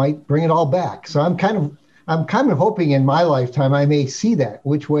people might bring it all back. So I'm kind of hoping in my lifetime I may see that,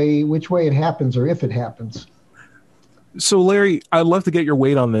 which way it happens, or if it happens. So Larry, I'd love to get your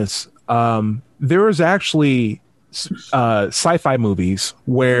weight on this. There is actually sci-fi movies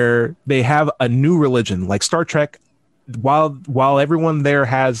where they have a new religion, like Star Trek, while everyone there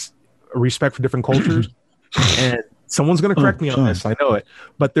has a respect for different cultures. And someone's going to correct me on this, I know it,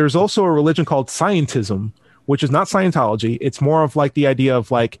 but there's also a religion called scientism, which is not Scientology. It's more of like the idea of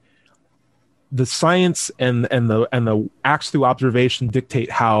like the science and the acts through observation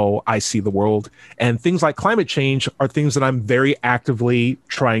dictate how I see the world. And things like climate change are things that I'm very actively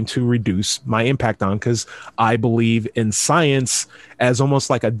trying to reduce my impact on, because I believe in science as almost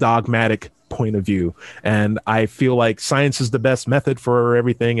like a dogmatic point of view. And I feel like science is the best method for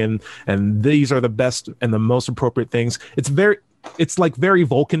everything. And these are the best and the most appropriate things. It's like very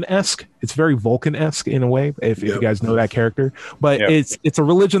Vulcan-esque. It's very Vulcan-esque in a way, if you guys know that character. But it's a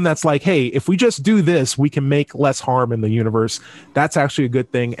religion that's like, hey, if we just do this, we can make less harm in the universe. That's actually a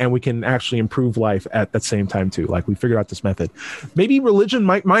good thing, and we can actually improve life at the same time too. Like, we figured out this method. Maybe religion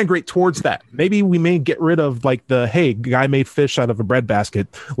might migrate towards that. Maybe we may get rid of like hey, guy made fish out of a breadbasket,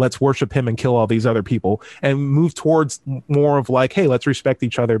 let's worship him and kill all these other people, and move towards more of like, hey, let's respect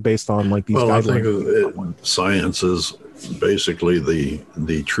each other based on like these guidelines. I think science is basically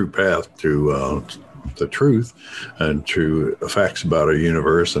the true path to the truth and to facts about our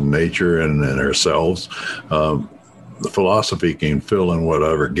universe and nature and ourselves. The philosophy can fill in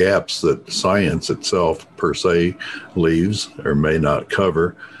whatever gaps that science itself per se leaves or may not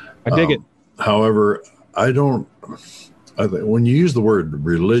cover. I dig it. However, I don't I think when you use the word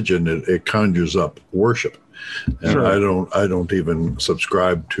religion, it conjures up worship, and Sure. I don't even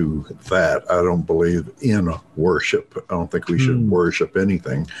subscribe to that. I don't believe in worship. I don't think we should worship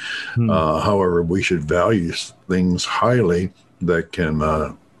anything. However, we should value things highly that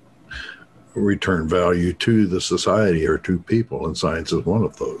can return value to the society or to people, and science is one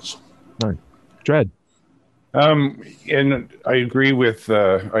of those. Right. Dread. And I agree with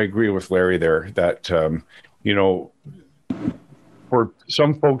Larry there that for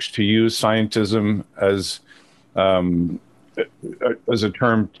some folks to use scientism as a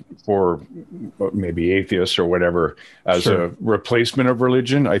term for maybe atheists or whatever as Sure. a replacement of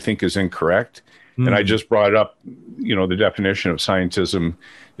religion, I think is incorrect. And I just brought up, the definition of scientism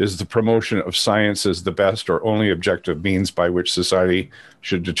is the promotion of science as the best or only objective means by which society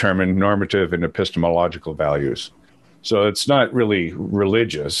should determine normative and epistemological values. So it's not really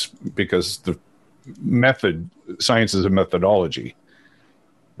religious because the science is a methodology,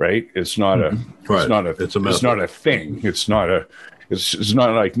 right? It's not a Right. it's not a thing. It's not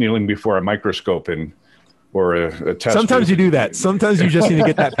like kneeling before a microscope or a test. Sometimes you do that. Sometimes you just need to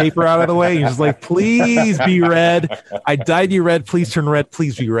get that paper out of the way. You're just like, please be red. I dyed you red. Please turn red.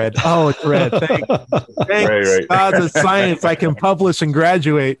 Please be red. Oh, it's red. Thanks. Right. God's of science. I can publish and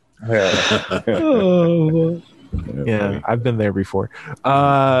graduate. Yeah, I've been there before.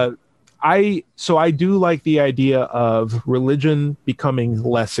 I do like the idea of religion becoming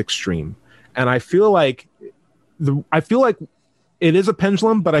less extreme, and I feel like it is a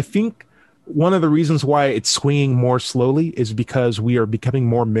pendulum, but I think one of the reasons why it's swinging more slowly is because we are becoming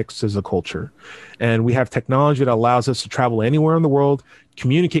more mixed as a culture, and we have technology that allows us to travel anywhere in the world,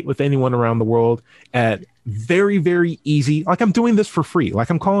 communicate with anyone around the world at very, very easy. Like, I'm doing this for free.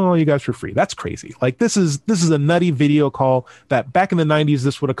 Like, I'm calling all you guys for free. That's crazy. Like, this is a nutty video call that back in the 90s,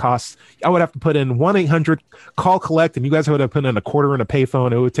 this would have cost, I would have to put in 1-800 call collect, and you guys would have put in a quarter in a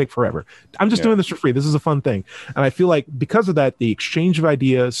payphone. It would take forever. I'm just doing this for free. This is a fun thing. And I feel like because of that, the exchange of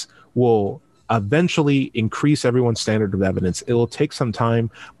ideas will eventually increase everyone's standard of evidence. It will take some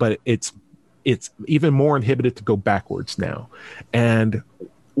time, but it's even more inhibited to go backwards now. And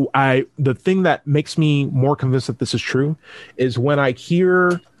the thing that makes me more convinced that this is true is when I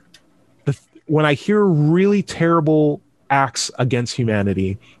hear really terrible acts against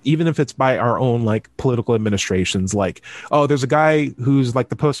humanity, even if it's by our own like political administrations, like, oh, there's a guy who's like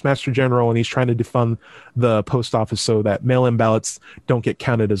the postmaster general and he's trying to defund the post office so that mail-in ballots don't get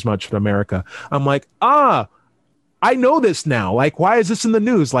counted as much in America. I'm like, I know this now. Like, why is this in the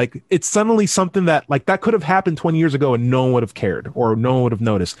news? Like, it's suddenly something that like that could have happened 20 years ago and no one would have cared or no one would have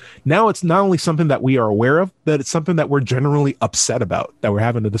noticed. Now it's not only something that we are aware of, but it's something that we're generally upset about, that we're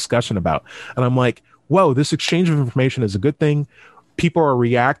having a discussion about. And I'm like, whoa, this exchange of information is a good thing. People are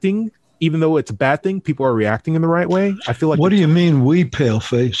reacting, even though it's a bad thing. People are reacting in the right way. I feel like. What do you mean, we,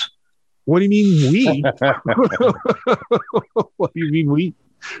 paleface? What do you mean, we? What do you mean, we?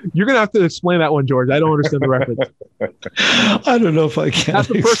 You're going to have to explain that one, George. I don't understand the reference. I don't know if I can. That's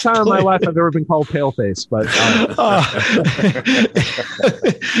the first time in my life I've ever been called paleface, but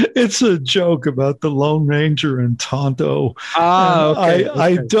it's a joke about the Lone Ranger and Tonto. Okay.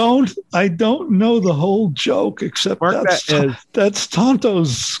 I don't know the whole joke except that's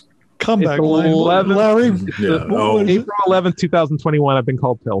Tonto's comeback line. Larry, April 11th, 2021. I've been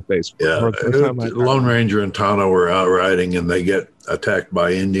called paleface. Lone Ranger and Tonto were out riding, and they get attacked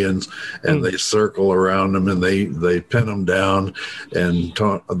by Indians, and they circle around them, and they pin them down. And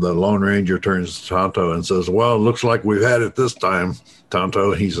the Lone Ranger turns to Tonto and says, "Well, it looks like we've had it this time,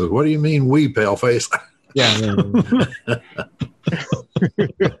 Tonto." He says, "What do you mean, we, paleface?" Yeah.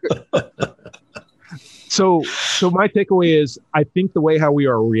 So my takeaway is, I think the way how we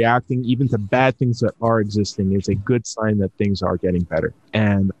are reacting even to bad things that are existing is a good sign that things are getting better.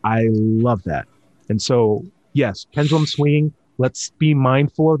 And I love that. And so, yes, pendulum swinging, let's be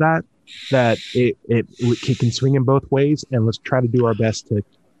mindful of that it can swing in both ways. And let's try to do our best to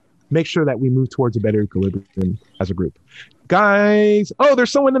make sure that we move towards a better equilibrium as a group. Guys, oh,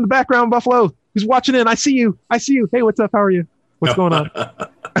 there's someone in the background, Buffalo, who's watching in. I see you. Hey, what's up? How are you? What's going on?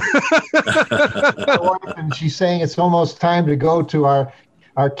 And she's saying it's almost time to go to our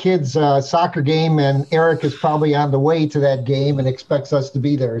kids' soccer game, and Eric is probably on the way to that game and expects us to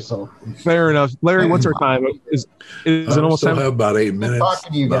be there. So fair enough. Larry, what's our time? Is it almost time? Have about 8 minutes.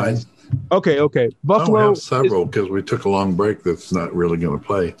 Talking to you guys. Okay. Buffalo. I have several because we took a long break. That's not really going to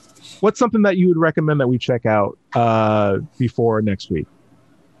play. What's something that you would recommend that we check out before next week?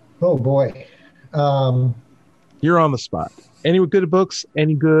 Oh boy, you're on the spot. Any good books?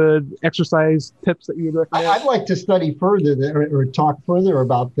 Any good exercise tips that you would recommend? I'd like to study further or talk further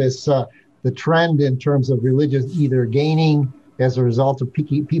about this the trend in terms of religious either gaining as a result of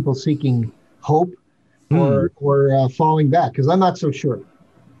people seeking hope or falling back? Because I'm not so sure.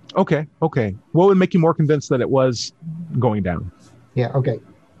 Okay. What would make you more convinced that it was going down? Yeah. Okay.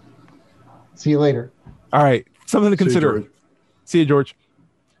 See you later. All right. Something to consider. See you, George.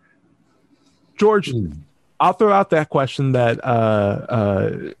 George, I'll throw out that question that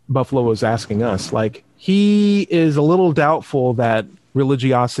Buffalo was asking us. Like, he is a little doubtful that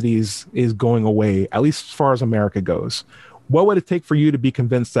religiosity is going away, at least as far as America goes. What would it take for you to be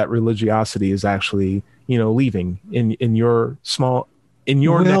convinced that religiosity is actually, leaving in your small, in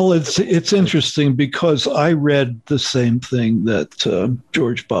your? Well, it's interesting because I read the same thing that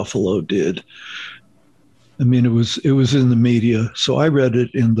George Buffalo did. I mean, it was in the media, so I read it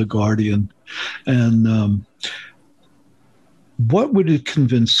in The Guardian. And what would it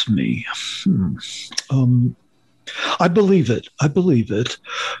convince me? I believe it.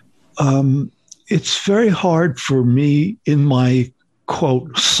 It's very hard for me in my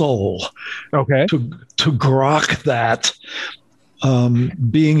quote soul, to grok that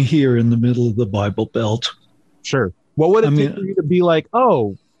being here in the middle of the Bible Belt. Sure. What would it take for you to be like,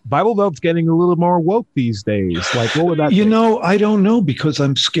 oh, Bible Belt's getting a little more woke these days? Like, what would that take? I don't know, because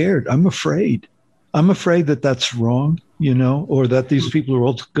I'm scared. I'm afraid that that's wrong, or that these people are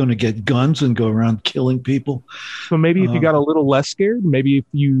all going to get guns and go around killing people. So maybe if you got a little less scared, maybe if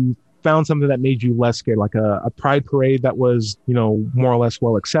you found something that made you less scared, like a pride parade that was, more or less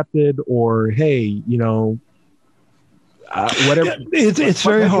well accepted, or, hey, whatever. It's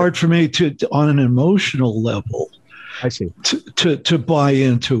very hard for me to on an emotional level. I see. To buy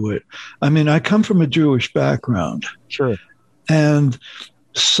into it. I mean, I come from a Jewish background. Sure. And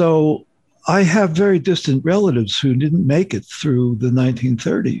so I have very distant relatives who didn't make it through the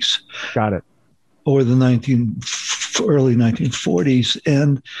 1930s. Got it. Or the early 1940s.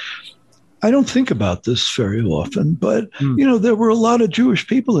 And I don't think about this very often, but, there were a lot of Jewish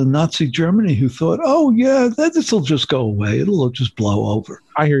people in Nazi Germany who thought, oh, yeah, this will just go away. It'll just blow over.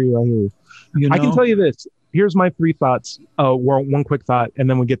 I hear you. I can tell you this. Here's my 3 thoughts. One quick thought, and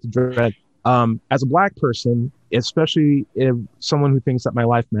then we get to Dread. As a Black person, especially if someone who thinks that my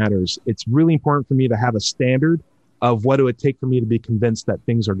life matters, it's really important for me to have a standard of what it would take for me to be convinced that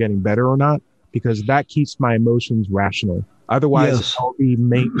things are getting better or not, because that keeps my emotions rational. Otherwise, yes. I'll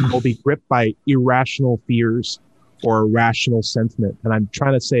be gripped by irrational fears or irrational sentiment. And I'm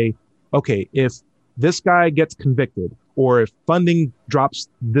trying to say, okay, if this guy gets convicted, or if funding drops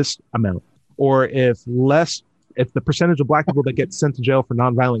this amount, or if the percentage of Black people that get sent to jail for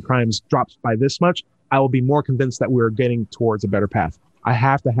nonviolent crimes drops by this much, I will be more convinced that we're getting towards a better path. I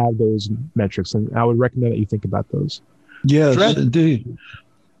have to have those metrics, and I would recommend that you think about those. Yes, Dread? Indeed.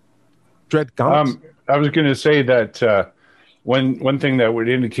 Dread, comments? I was going to say that one thing that would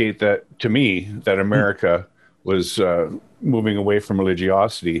indicate that to me that America was moving away from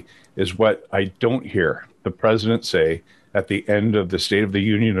religiosity is what I don't hear the president say at the end of the State of the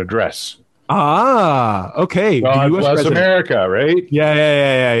Union address. Okay. God bless America, right?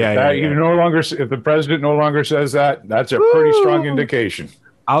 Yeah. You no longer, if the president no longer says that, that's a pretty strong indication.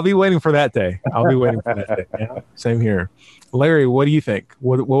 I'll be waiting for that day. Yeah, same here. Larry, what do you think?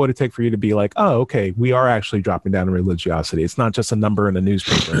 What would it take for you to be like, oh, okay, we are actually dropping down in religiosity? It's not just a number in a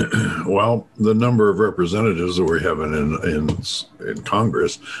newspaper. Well, the number of representatives that we're having in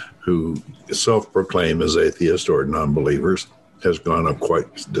Congress who self-proclaim as atheists or non-believers has gone up quite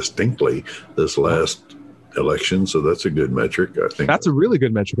distinctly this last election. So that's a good metric, I think. That's a really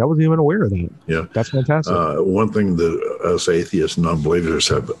good metric. I wasn't even aware of that. Yeah. That's fantastic. One thing that us atheists and non-believers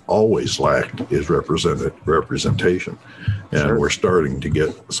have always lacked is representation. And we're starting to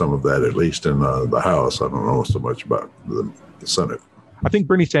get some of that, at least in the House. I don't know so much about the Senate. I think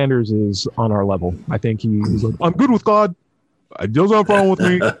Bernie Sanders is on our level. I think he's like, I'm good with God. It doesn't have a problem with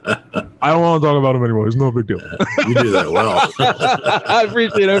me. I don't want to talk about him anymore. It's no big deal. You do that well. I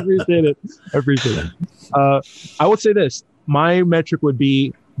appreciate it. I would say this. My metric would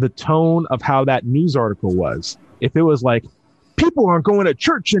be the tone of how that news article was. If it was like, people aren't going to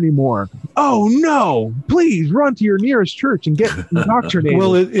church anymore. Oh, no. Please run to your nearest church and get indoctrinated.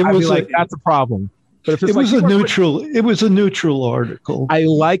 Well, it was like, that's a problem. But if it's it was a neutral article. I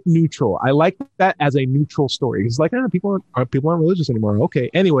like neutral. I like that as a neutral story. It's like, people aren't religious anymore. Okay.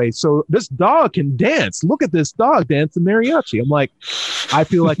 Anyway, so this dog can dance. Look at this dog dance in mariachi. I'm like, I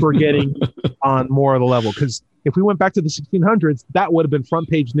feel like we're getting on more of the level, because if we went back to the 1600s, that would have been front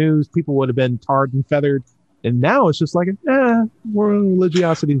page news. People would have been tarred and feathered. And now it's just like,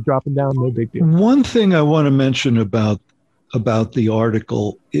 religiosity is dropping down. No big deal. One thing I want to mention about the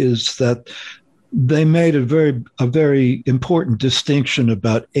article is that they made a very important distinction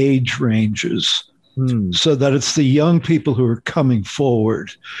about age ranges, so that it's the young people who are coming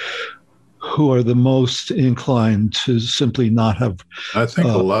forward who are the most inclined to simply not have. I think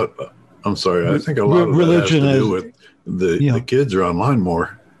a lot. I'm sorry. I think a lot of religion that has to do with the kids are online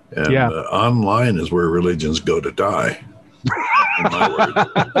more, and online is where religions go to die. In my word.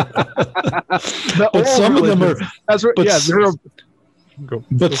 But some of them are.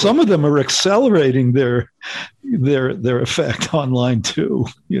 But some of them are accelerating their effect online too.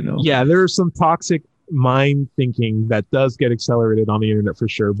 Yeah, there's some toxic mind thinking that does get accelerated on the internet for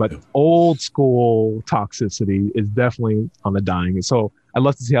sure. But old school toxicity is definitely on the dying. So I'd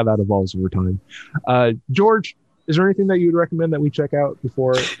love to see how that evolves over time. George, is there anything that you would recommend that we check out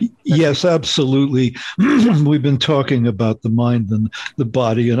before? Yes, absolutely. We've been talking about the mind and the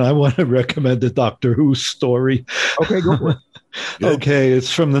body, and I want to recommend a Doctor Who story. Okay, go for it. Okay, it's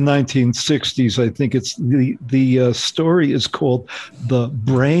from the 1960s. I think it's the story is called The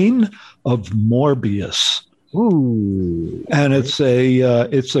Brain of Morbius. Ooh. And it's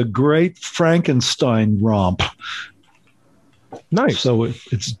a great Frankenstein romp. Nice. So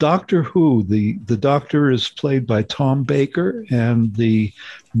it's Doctor Who. The Doctor is played by Tom Baker, and the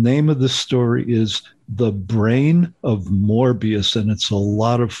name of the story is The Brain of Morbius, and it's a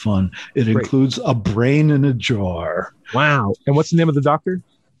lot of fun. It includes a brain in a jar. Wow. And what's the name of the Doctor?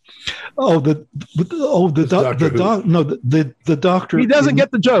 The Doctor. He doesn't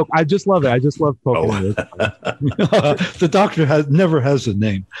get the joke. I just love it. I just love poking. The Doctor never has a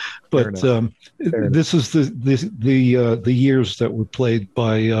name, but this is the years that were played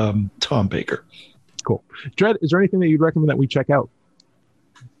by Tom Baker. Cool. Dred, is there anything that you'd recommend that we check out?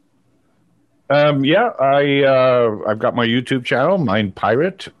 I've got my YouTube channel, Mind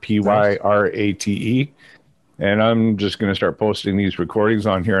Pirate, Pyrate. And I'm just going to start posting these recordings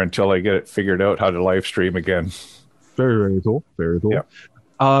on here until I get it figured out how to live stream again. Very, very cool. Very cool. Yeah.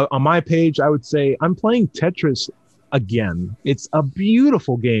 On my page, I would say I'm playing Tetris again. It's a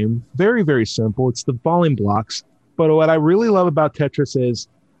beautiful game. Very, very simple. It's the falling blocks. But what I really love about Tetris is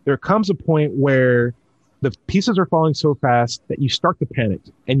there comes a point where the pieces are falling so fast that you start to panic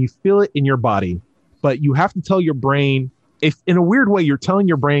and you feel it in your body. But you have to tell your brain, if in a weird way, you're telling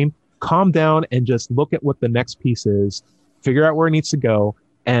your brain, calm down and just look at what the next piece is, figure out where it needs to go,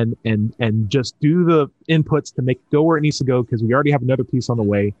 and just do the inputs to make it go where it needs to go, because we already have another piece on the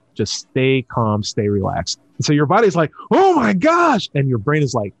way. Just stay calm, stay relaxed. And so your body's like, oh my gosh, and your brain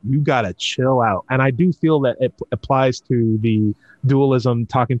is like, you gotta chill out. And I do feel that it applies to the dualism,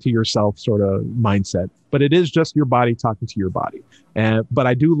 talking to yourself sort of mindset, but it is just your body talking to your body. But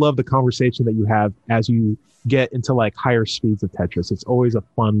I do love the conversation that you have as you get into like higher speeds of Tetris. It's always a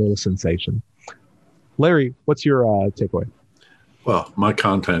fun little sensation. Larry, what's your takeaway? Well, my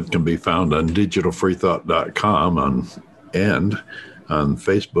content can be found on digitalfreethought.com and on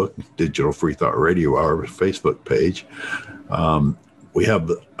Facebook, Digital Free Thought Radio, our Facebook page. We have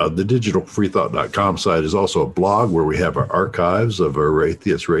the digitalfreethought.com site is also a blog where we have our archives of our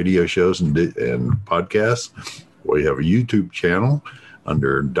atheist radio shows and podcasts. We have a YouTube channel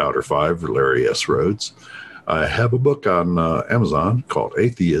under Doubter 5, Larry S. Rhodes. I have a book on Amazon called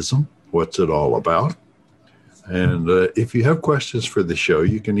Atheism, What's It All About? And if you have questions for the show,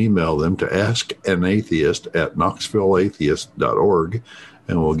 you can email them to askanatheist@knoxvilleatheist.org,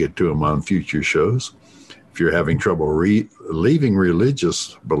 and we'll get to them on future shows. If you're having trouble leaving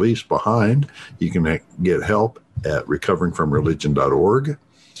religious beliefs behind, you can get help at recoveringfromreligion.org.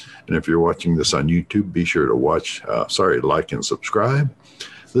 And if you're watching this on YouTube, be sure to like and subscribe.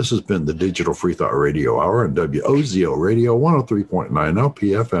 This has been the Digital Free Thought Radio Hour on WOZO Radio 103.9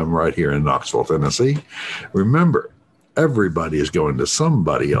 LPFM right here in Knoxville, Tennessee. Remember, everybody is going to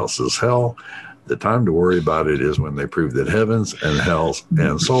somebody else's hell. The time to worry about it is when they prove that heavens and hells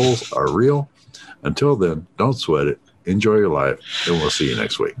and souls are real. Until then, don't sweat it. Enjoy your life, and we'll see you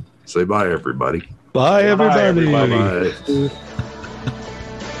next week. Say bye, everybody. Bye, everybody. Bye.